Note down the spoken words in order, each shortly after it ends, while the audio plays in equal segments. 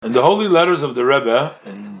In the Holy Letters of the Rebbe,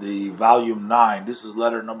 in the volume 9, this is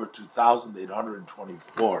letter number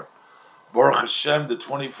 2824. Baruch Hashem, the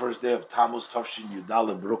 21st day of Tammuz, Tafshin Yudal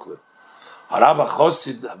in Brooklyn. Harab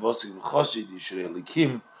HaChosid, Havosik Chosid, Yishrei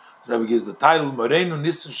Elikim. The Rebbe gives the title, Moreinu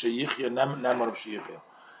Nissen Sheyichya Nemar of Sheyichya.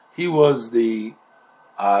 He was the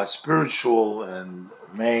spiritual and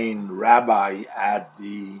main rabbi at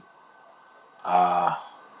the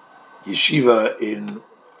yeshiva in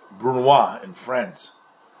Brunois in France.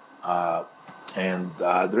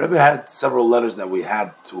 The Rebbe had several letters that we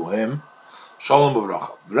had to him. Shalom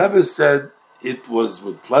Bavracha. The Rebbe said, it was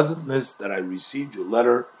with pleasantness that I received your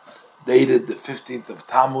letter dated the 15th of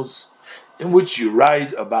Tammuz, in which you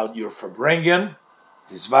write about your Verbringen,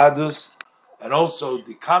 his vadus, and also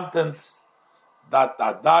the contents, ...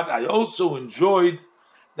 I also enjoyed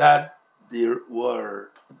that there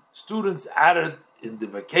were students added in the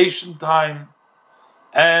vacation time,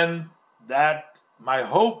 and that my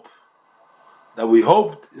hope, that we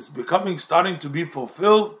hoped, is starting to be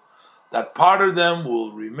fulfilled, that part of them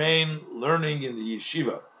will remain learning in the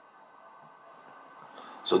yeshiva.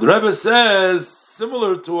 So the Rebbe says,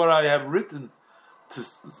 similar to what I have written to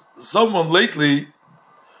someone lately,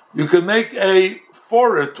 you can make a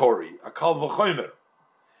foretory, a kal v'chomer,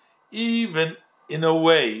 even in a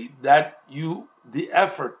way that the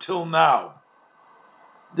effort till now,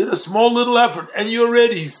 did a small little effort, and you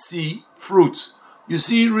already see fruits. You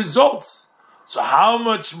see results. So how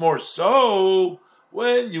much more so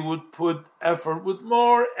when you would put effort with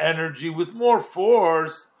more energy, with more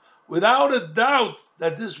force, without a doubt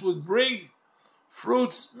that this would bring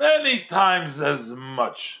fruits many times as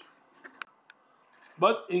much.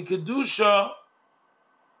 But in Kedusha,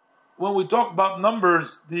 when we talk about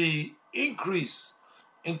numbers, the increase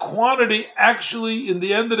in quantity actually, in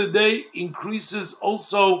the end of the day, increases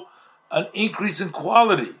also an increase in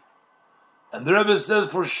quality. And the Rebbe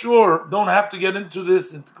says, for sure, don't have to get into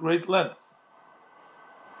this into great length.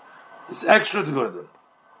 It's extra to go into it.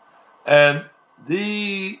 And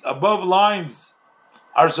the above lines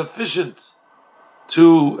are sufficient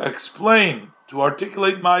to explain, to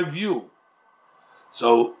articulate my view.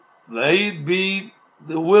 So, let it be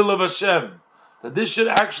the will of Hashem, that this should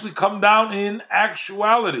actually come down in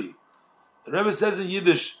actuality. The Rebbe says in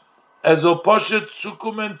Yiddish, Ezo poshet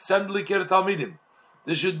sukumen sendliker talmidim.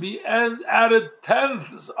 There should be added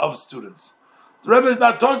tenths of students. The Rebbe is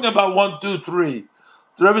not talking about 1, 2, 3.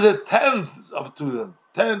 The Rebbe said tenths of students.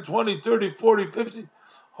 10, 20, 30, 40, 50.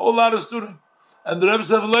 Whole lot of students. And the Rebbe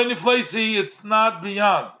said, it's not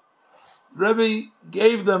beyond. The Rebbe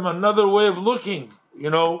gave them another way of looking,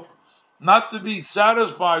 not to be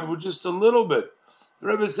satisfied with just a little bit. The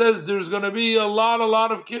Rebbe says there's going to be a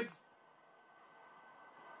lot of kids.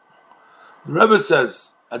 The Rebbe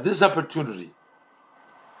says, at this opportunity,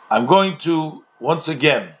 I'm going to, once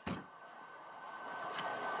again,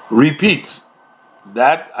 repeat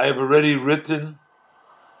that I have already written,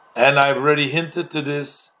 and I've already hinted to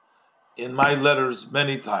this in my letters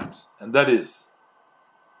many times, and that is,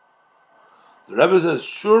 the Rebbe says,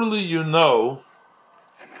 surely you know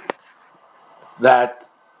that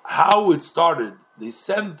how it started. They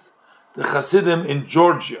sent the Chasidim in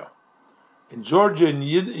Georgia. In Georgia, in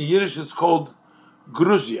Yiddish, it's called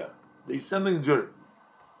Gruzia. They sent them in Georgia.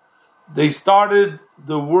 They started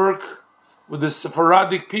the work with the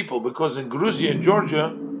Sephardic people, because in Gruzia, in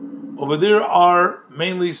Georgia, over there are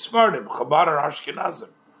mainly Sephardim, Chabad and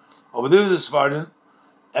Ashkenazim. Over there, the Sephardim,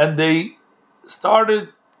 and they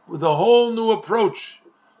started with a whole new approach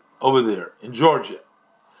over there in Georgia.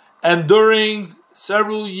 And during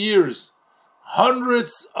several years,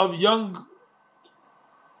 hundreds of young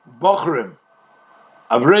Bochrim,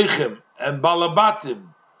 Avreichim, and Balabatim,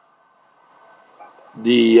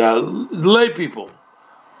 the lay people,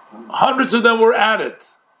 hundreds of them were added,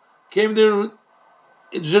 came there.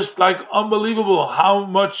 It's just like unbelievable how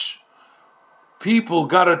much people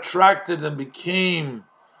got attracted and became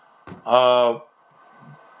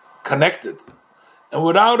connected. And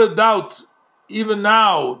without a doubt, even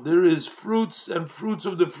now, there is fruits and fruits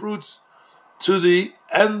of the fruits to the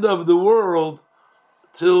end of the world,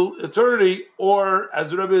 till eternity, or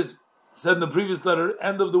as the Rebbe said in the previous letter,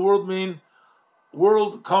 end of the world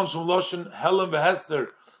world comes from Lashon Helen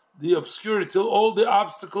Behester, the obscurity, till all the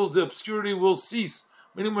obstacles, the obscurity will cease,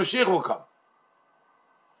 meaning Mashiach will come.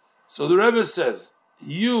 So the Rebbe says,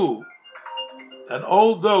 you and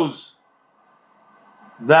all those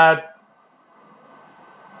that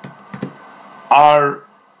are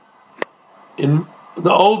in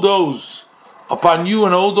all those upon you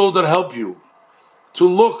and all those that help you to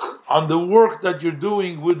look on the work that you're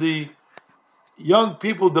doing with the young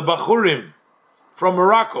people, the Bachurim from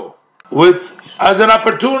Morocco, with as an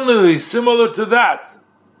opportunity similar to that.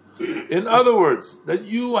 In other words, that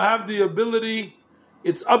you have the ability,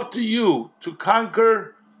 it's up to you to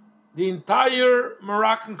conquer the entire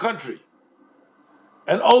Moroccan country.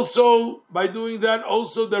 And also, by doing that,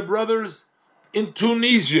 also their brothers in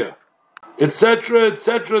Tunisia, etc.,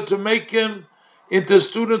 to make him into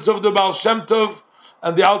students of the Baal Shem Tov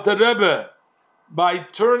and the Alter Rebbe, by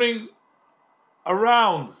turning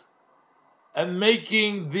around and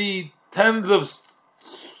making the tens of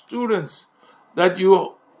students that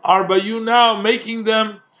you are by you now, making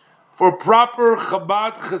them for proper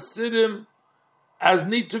Chabad Chasidim as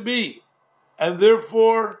need to be. And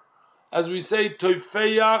therefore, as we say,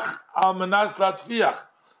 Toifeyach al manas latfiach,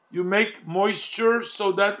 you make moisture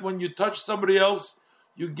so that when you touch somebody else,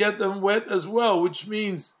 you get them wet as well, which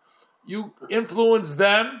means you influence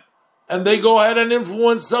them and they go ahead and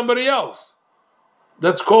influence somebody else.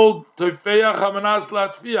 That's called Toifeyach al manas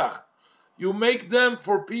latfiach. You make them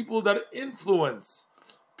for people that influence,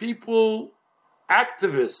 people,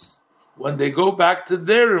 activists, when they go back to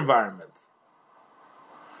their environment.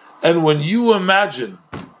 And when you imagine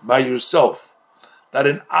by yourself that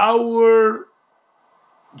in our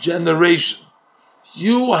generation,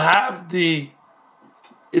 you have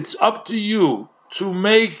it's up to you to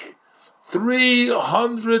make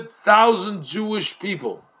 300,000 Jewish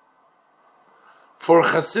people for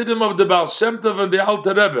Chasidim of the Baal Shem Tov and the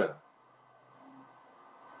Alter Rebbe.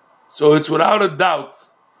 So it's without a doubt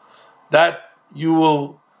that you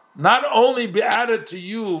will not only be added to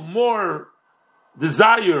you more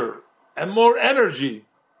desire and more energy,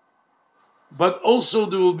 but also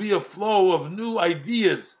there will be a flow of new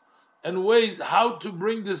ideas and ways how to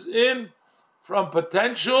bring this in from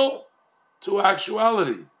potential to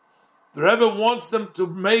actuality. The Rebbe wants them to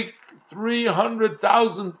make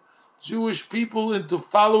 300,000 Jewish people into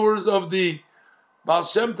followers of the Baal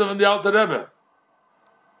Shem Tov and the Alter Rebbe.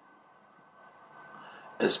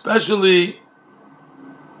 Especially,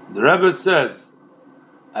 the Rebbe says,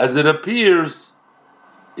 as it appears,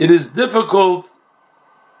 it is difficult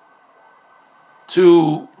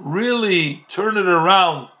to really turn it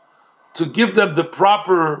around, to give them the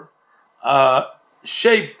proper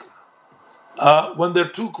shape when they're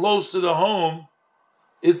too close to the home.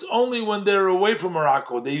 It's only when they're away from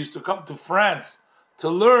Morocco. They used to come to France to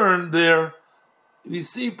learn there. We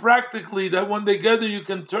see practically that when they get there, you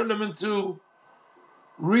can turn them into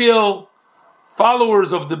real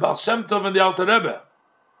followers of the Baal Shem Tov and the Alter Rebbe.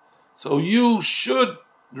 So you should,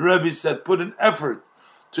 the Rebbe said, put an effort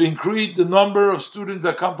to increase the number of students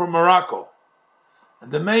that come from Morocco.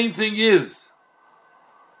 And the main thing is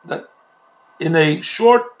that in a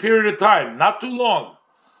short period of time, not too long,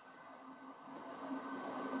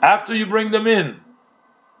 after you bring them in,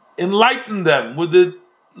 enlighten them with the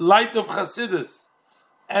light of Hasidus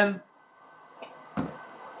and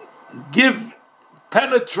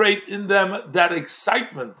penetrate in them that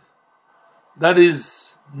excitement that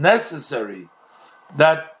is necessary,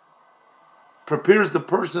 that prepares the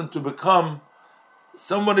person to become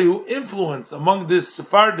somebody who influence among this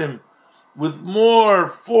Sephardim with more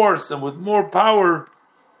force and with more power,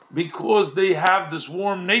 because they have this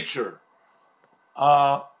warm nature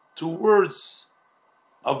to words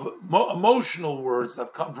of emotional words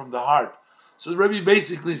that come from the heart. So the Rebbe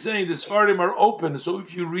basically saying the Sephardim are open, so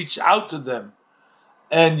if you reach out to them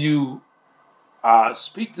and you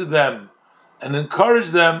speak to them and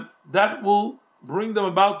encourage them, that will bring them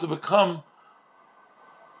about to become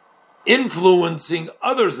influencing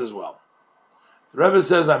others as well. The Rebbe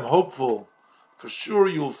says, I'm hopeful, for sure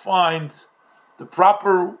you'll find the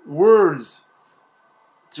proper words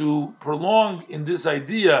to prolong in this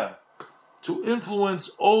idea, to influence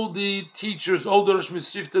all the teachers, all the Rosh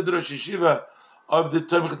Mesivta, the Rosh Yeshiva of the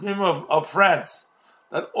Talmid Chacham of France,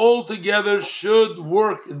 that all together should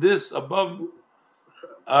work in this above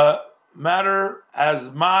matter as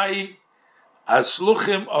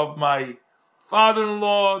shluchim of my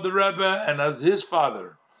father-in-law, the Rebbe, and as his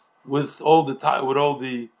father, with all the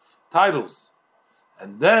titles.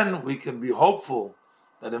 And then we can be hopeful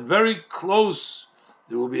that in very close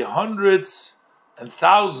there will be hundreds and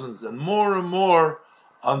thousands and more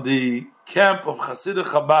on the camp of Hasidic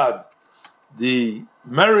Chabad. The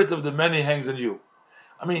merit of the many hangs on you.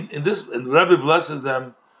 I mean, and the Rebbe blesses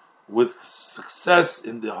them with success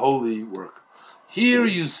in the holy work. Here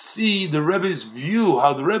you see the Rebbe's view,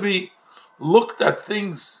 how the Rebbe looked at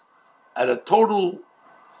things at a total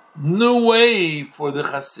new way for the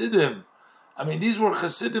Chasidim. I mean, these were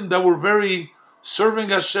Chasidim that were very serving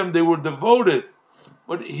Hashem, they were devoted.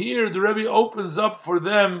 But here the Rebbe opens up for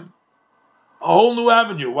them a whole new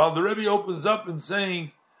avenue, while the Rebbe opens up in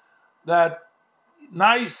saying that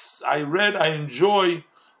nice. I read, I enjoy.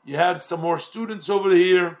 You have some more students over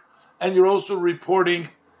here, and you're also reporting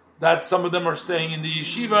that some of them are staying in the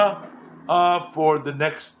yeshiva for the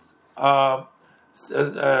next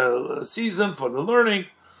season for the learning.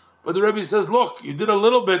 But the Rebbe says, look, you did a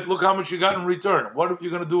little bit, look how much you got in return. What if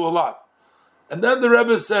you're going to do a lot? And then the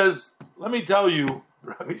Rebbe says, let me tell you,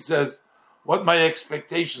 the Rebbe says, what my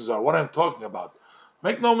expectations are, what I'm talking about.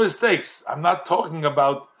 Make no mistakes, I'm not talking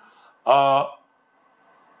about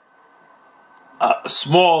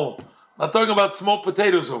small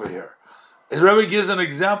potatoes over here. The Rebbe gives an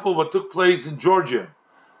example of what took place in Georgia,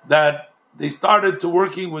 that they started to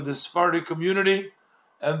working with the Sephardic community,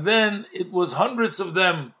 and then it was hundreds of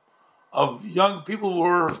them, of young people who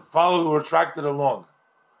were attracted along.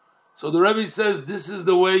 So the Rebbe says, this is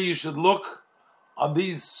the way you should look on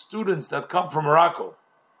these students that come from Morocco.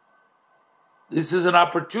 This is an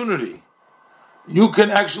opportunity. You can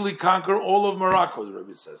actually conquer all of Morocco, the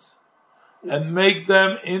Rebbe says, and make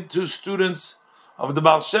them into students of the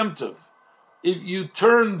Baal Shem Tov. If you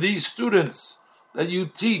turn these students that you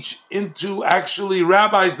teach into actually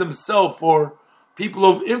rabbis themselves or people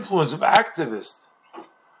of influence, of activists,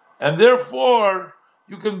 and therefore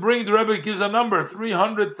you can bring, the Rebbe gives a number,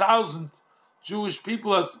 300,000 Jewish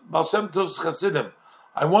people as Baal Shem Tov's Chasidim.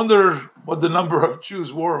 I wonder what the number of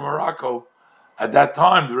Jews were in Morocco at that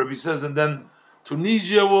time, the Rebbe says, and then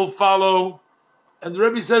Tunisia will follow. And the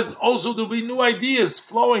Rebbe says also there'll be new ideas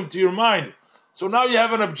flowing to your mind. So now you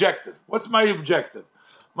have an objective. What's my objective?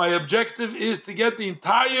 My objective is to get the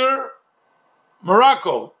entire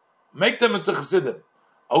Morocco, make them into Chasidim.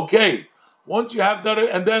 Okay, once you have that,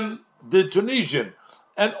 and then the Tunisian,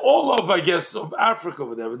 and all of, I guess, of Africa,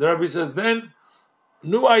 whatever. The Rebbe says, then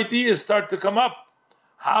new ideas start to come up.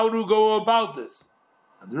 How to go about this?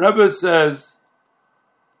 And the Rebbe says,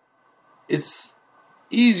 it's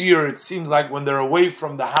easier, it seems like, when they're away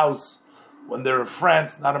from the house, when they're in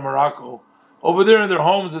France, not in Morocco. Over there in their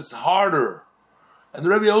homes, it's harder. And the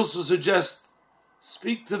Rebbe also suggests,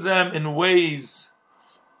 speak to them in ways,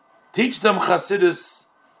 teach them Chassidus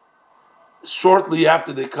shortly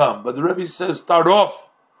after they come. But the Rebbe says, start off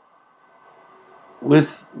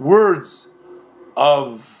with words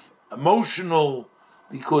of emotional,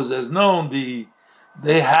 because as known,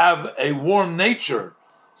 they have a warm nature.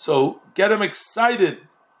 So get them excited.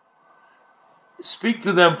 Speak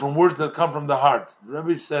to them from words that come from the heart. The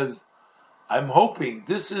Rebbe says, I'm hoping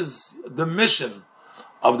this is the mission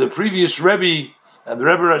of the previous Rebbe and the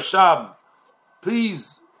Rebbe Rashab.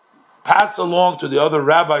 Please pass along to the other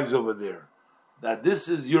rabbis over there that this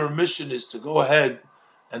is your mission, is to go ahead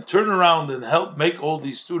and turn around and help make all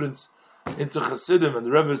these students into Chasidim. And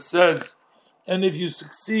the Rebbe says, and if you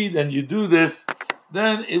succeed and you do this,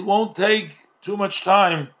 then it won't take too much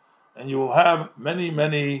time, and you will have many,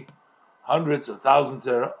 many hundreds of thousands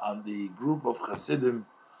there on the group of Chasidim,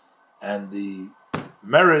 and the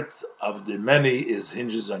merit of the many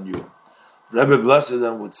hinges on you. Rebbe blesses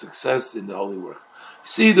them with success in the holy work.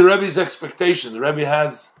 See the Rebbe's expectation. The Rebbe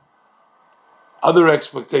has other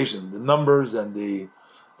expectations, the numbers and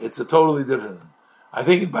it's a totally different. I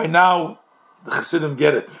think by now the Chasidim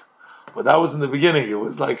get it, but that was in the beginning. It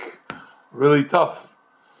was like really tough,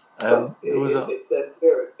 and it says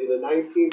here in the 19th